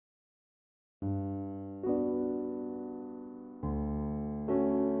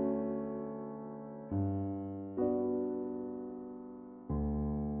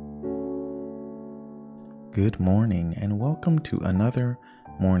Good morning, and welcome to another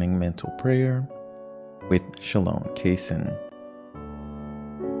morning mental prayer with Shalom Kaysen.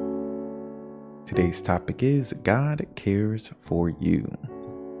 Today's topic is God cares for you.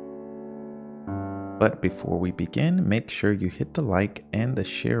 But before we begin, make sure you hit the like and the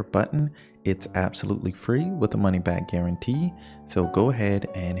share button. It's absolutely free with a money back guarantee. So go ahead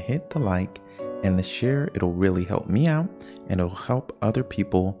and hit the like and the share. It'll really help me out and it'll help other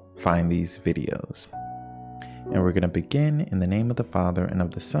people find these videos. And we're going to begin in the name of the Father, and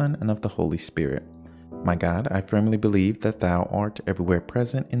of the Son, and of the Holy Spirit. My God, I firmly believe that Thou art everywhere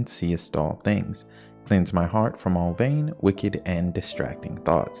present and seest all things. Cleanse my heart from all vain, wicked, and distracting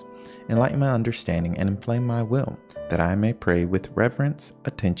thoughts. Enlighten my understanding and inflame my will, that I may pray with reverence,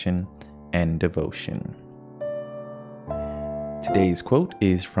 attention, and devotion. Today's quote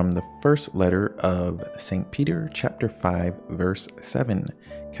is from the first letter of St. Peter, chapter 5, verse 7.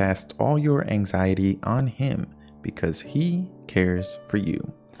 Cast all your anxiety on Him, because He cares for you.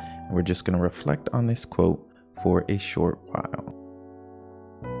 And we're just going to reflect on this quote for a short while.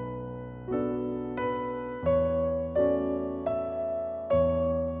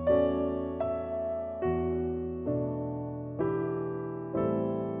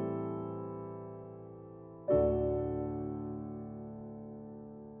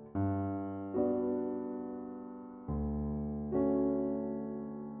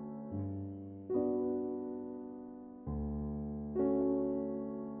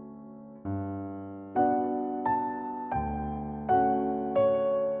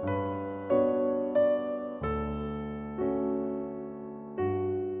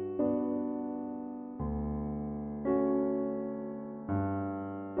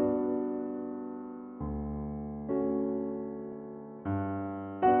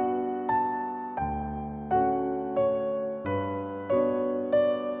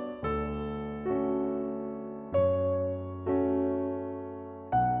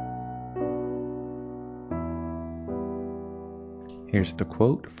 Here's the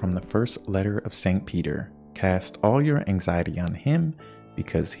quote from the first letter of St. Peter. Cast all your anxiety on Him,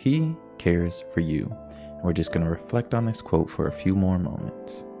 because He cares for you. And we're just going to reflect on this quote for a few more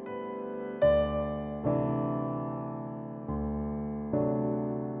moments.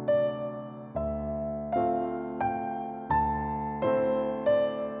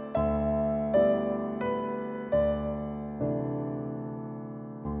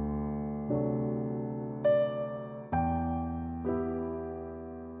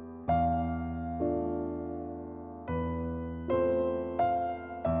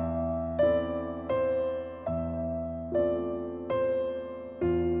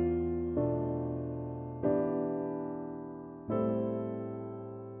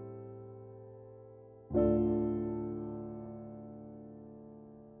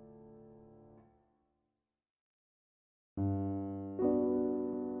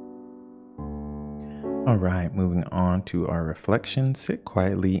 All right, moving on to our reflection. Sit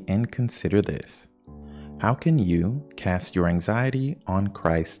quietly and consider this. How can you cast your anxiety on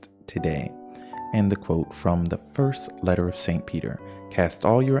Christ today? And the quote from the first letter of St. Peter. Cast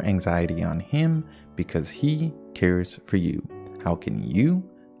all your anxiety on Him, because He cares for you. How can you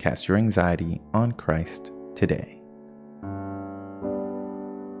cast your anxiety on Christ today?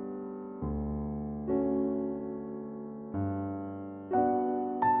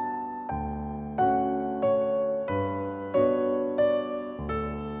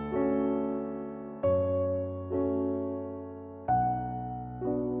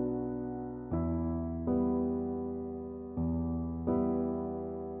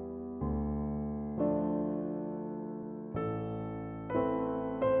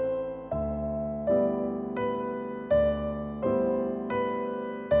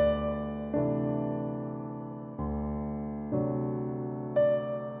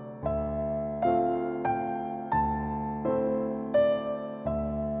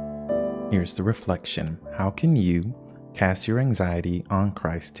 Here's the reflection. How can you cast your anxiety on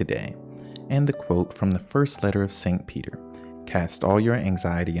Christ today? And the quote from the first letter of St. Peter. Cast all your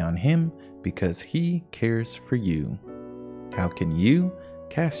anxiety on Him, because He cares for you. How can you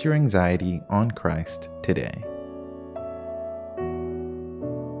cast your anxiety on Christ today?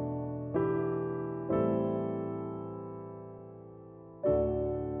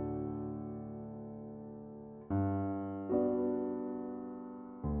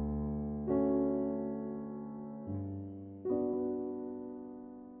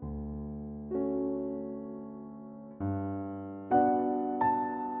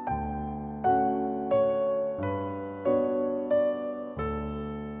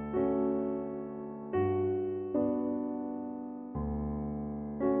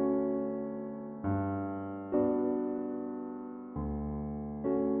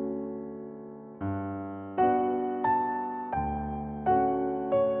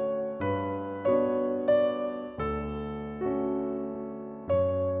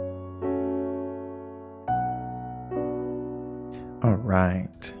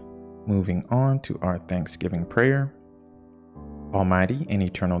 right, moving on to our Thanksgiving prayer. Almighty and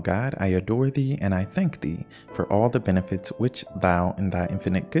eternal God, I adore thee and I thank thee for all the benefits which thou in thy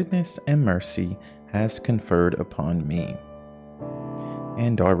infinite goodness and mercy hast conferred upon me.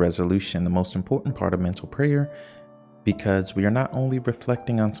 And our resolution, the most important part of mental prayer, because we are not only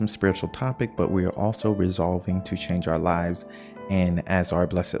reflecting on some spiritual topic, but we are also resolving to change our lives. And as our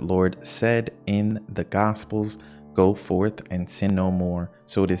blessed Lord said in the Gospels, go forth and sin no more.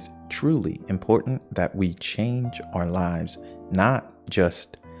 So it is truly important that we change our lives, not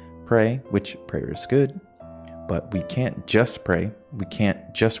just pray, which prayer is good, but we can't just pray. We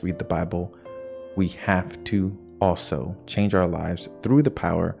can't just read the Bible. We have to also change our lives through the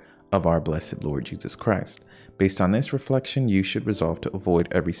power of our blessed Lord Jesus Christ. Based on this reflection, you should resolve to avoid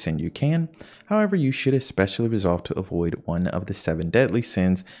every sin you can. However, you should especially resolve to avoid one of the 7 deadly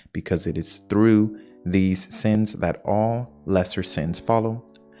sins, because it is through these sins that all lesser sins follow,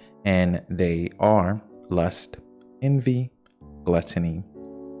 and they are lust, envy, gluttony,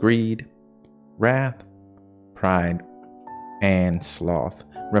 greed, wrath, pride, and sloth.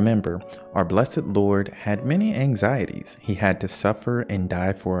 Remember, our blessed Lord had many anxieties. He had to suffer and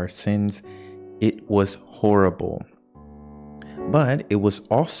die for our sins. It was horrible, but it was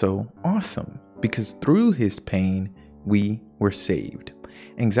also awesome, because through his pain, we were saved.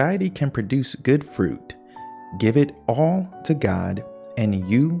 Anxiety can produce good fruit. Give it all to God, and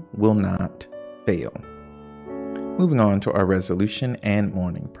you will not fail. Moving on to our resolution and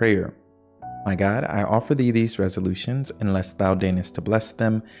morning prayer. My God, I offer thee these resolutions. Unless thou deignest to bless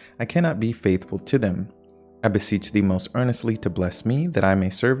them, I cannot be faithful to them. I beseech thee most earnestly to bless me, that I may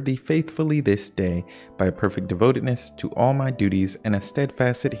serve thee faithfully this day by a perfect devotedness to all my duties and a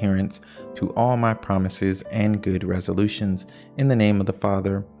steadfast adherence to all my promises and good resolutions. In the name of the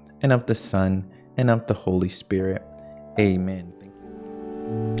Father, and of the Son, and of the Holy Spirit. Amen.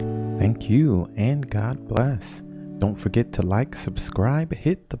 Thank you, and God bless. Don't forget to like, subscribe,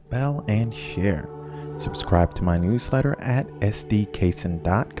 hit the bell, and share. Subscribe to my newsletter at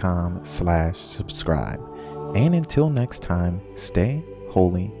sdcason.com/subscribe. And until next time, stay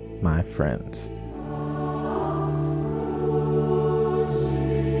holy, my friends.